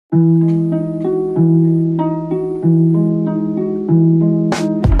Hey,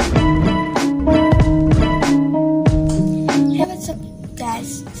 what's up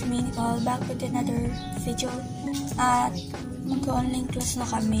guys? It's me, Nichole, back with another video. At mag-online class na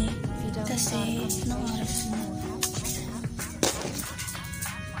kami kasi anong oras na?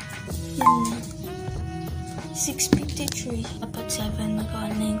 Yun, 6:53. Dapat 7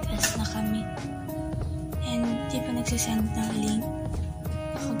 mag-online class na kami. And di pa nagsisend ng link.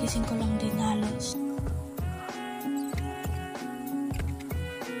 Nakagising ko lang din halos.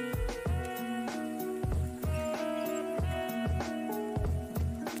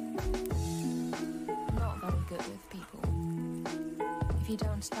 You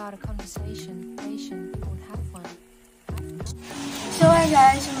don't start a conversation, you won't have one. So hi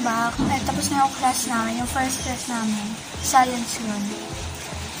guys, I'm back. Tapos na yung class namin, yung first class namin. Science yun.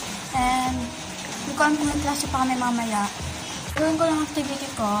 And mag-online class pa kami mamaya. Gawin ko lang activity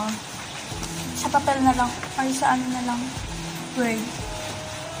ko. Sa papel na lang, or sa ano na lang, Word.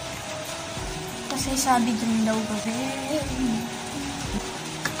 Kasi sabi din daw gawin.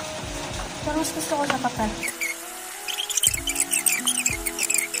 Pero mas gusto ko sa papel.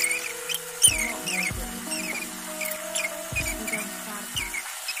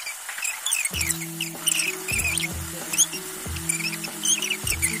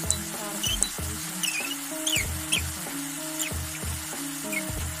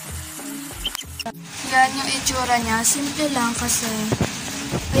 Yan yung itsura niya. Simple lang kasi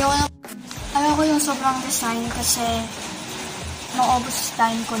ayoko yung sobrang design kasi naubos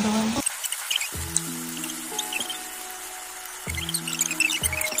time ko doon.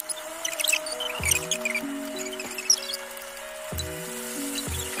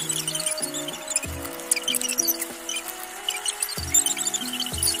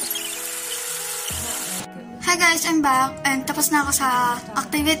 Hi guys, I'm back and tapos na ako sa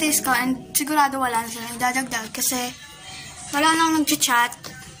activities ko and sigurado wala na sila idadagdag kasi wala nang nag-chat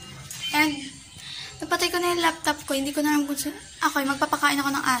and napatay ko na yung laptop ko, hindi ko na lang magpapakain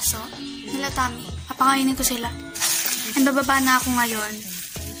ako ng aso nila Tami, papakainin ko sila and bababa na ako ngayon,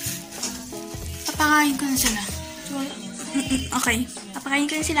 papakain ko na sila. Okay,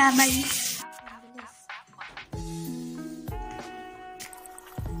 papakain ko na sila, bye.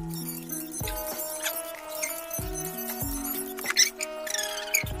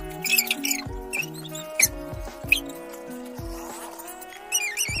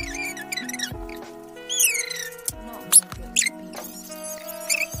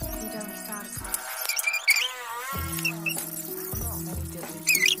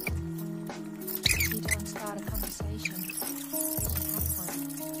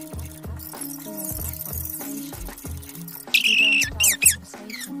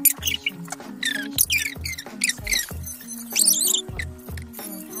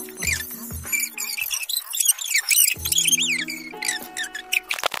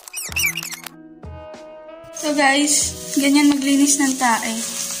 So guys, ganyan maglinis ng tae.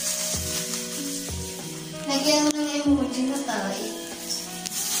 Lagyan mo ng emoji na tae.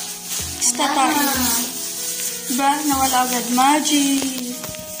 Basta tae. Diba? Nawala agad. Magic!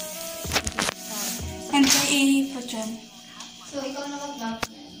 And may pa dyan. So, ikaw na mag-lock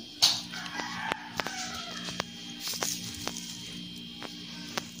yan.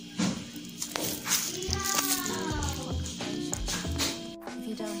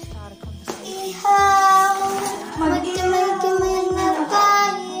 Ihaw! Magkimay-kimay na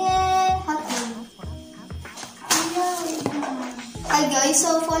tayo. Hi guys,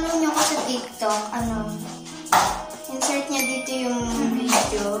 so follow nyo ko sa TikTok. Insert niya dito yung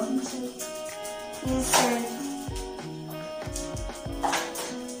video. Insert.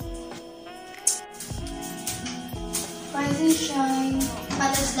 Position.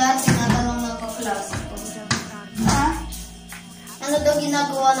 Patas lahat, tinatanong ng kaklase ko. Ha? Ano daw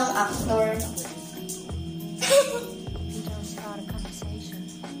ginagawa ng actor?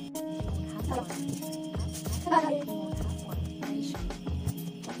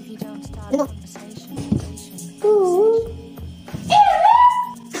 Ano?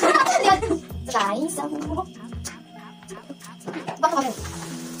 Guys, bakit kami?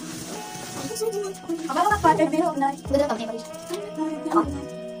 Abang ka pa, pero na. Ganda kami pa rin.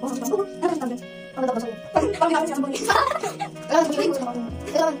 Ano daw ba sa'yo? Pag namin siya sa buli. Alam, hindi ko sa mga.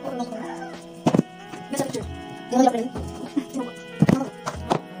 Alam, nasa picture. Hindi mo nila pala.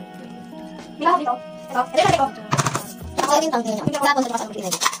 Hindi ka dito. Ito. Ito na dito. Ako yung tangke niya. Tapos sa mga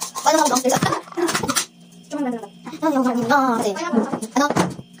pinag. Paano ako downstairs? Ano? Gawin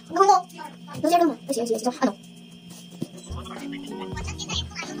mo. Gawin mo. Ano?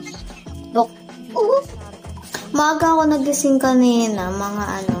 Look. Maaga ako nagising kanina,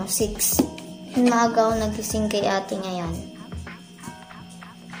 mga 6. Maaga ako nagising kay ate ngayon.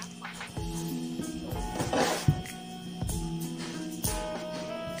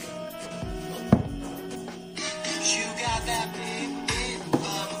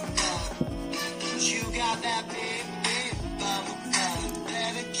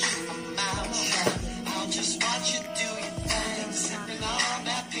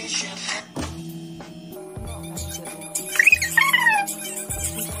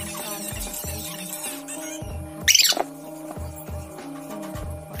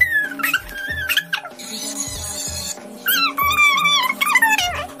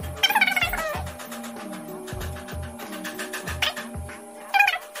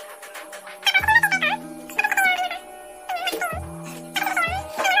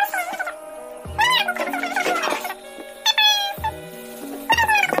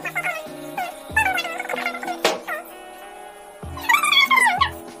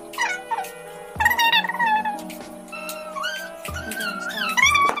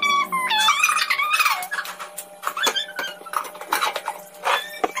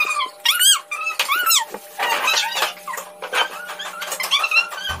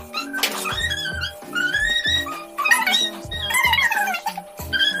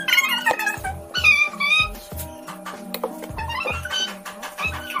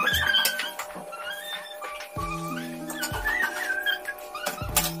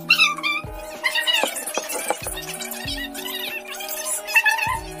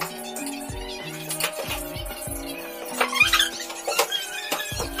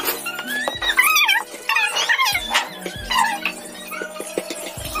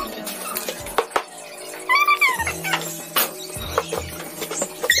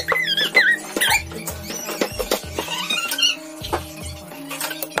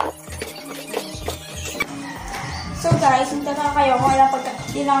 So guys, nagtataka kayo kung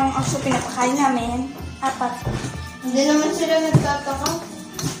ilang aso pinapakain namin. 4. Hindi naman sila nagtataka.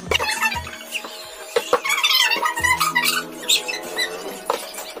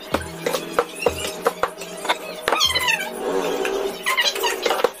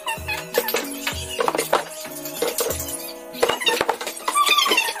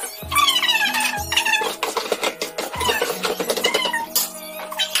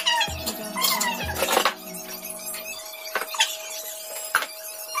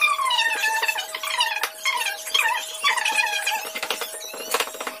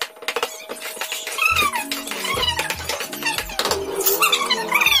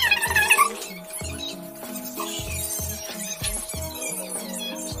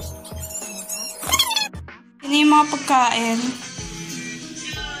 Yun yung mga pagkain.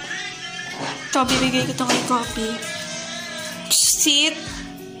 Ito, bibigay ko ito kay Coffee. Sit.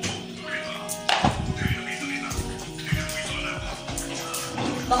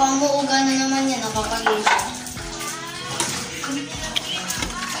 Baka muuga na naman yan, nakakagising.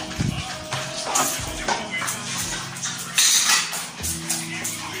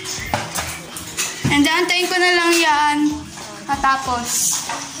 And antayin ko na lang yan. Matapos.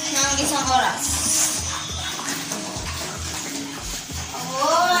 Nang isang oras.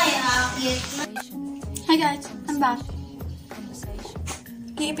 Ay, akit. Hi guys, I'm back.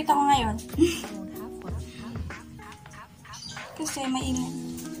 Iipit ako ngayon. Kasi may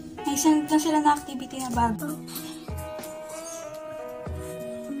send na sila na activity na bago.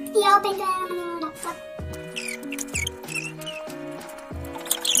 I-open ko naman yung laptop.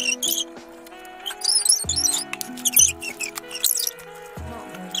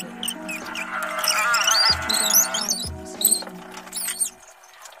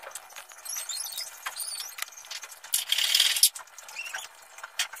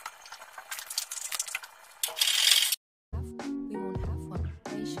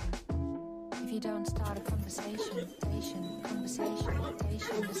 If you don't start a conversation.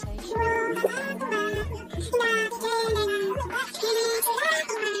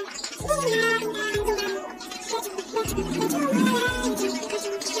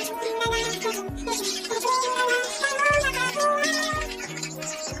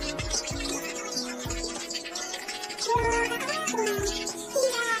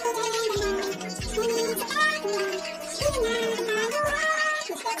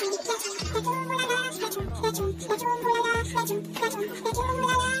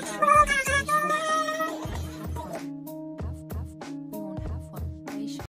 Thank you.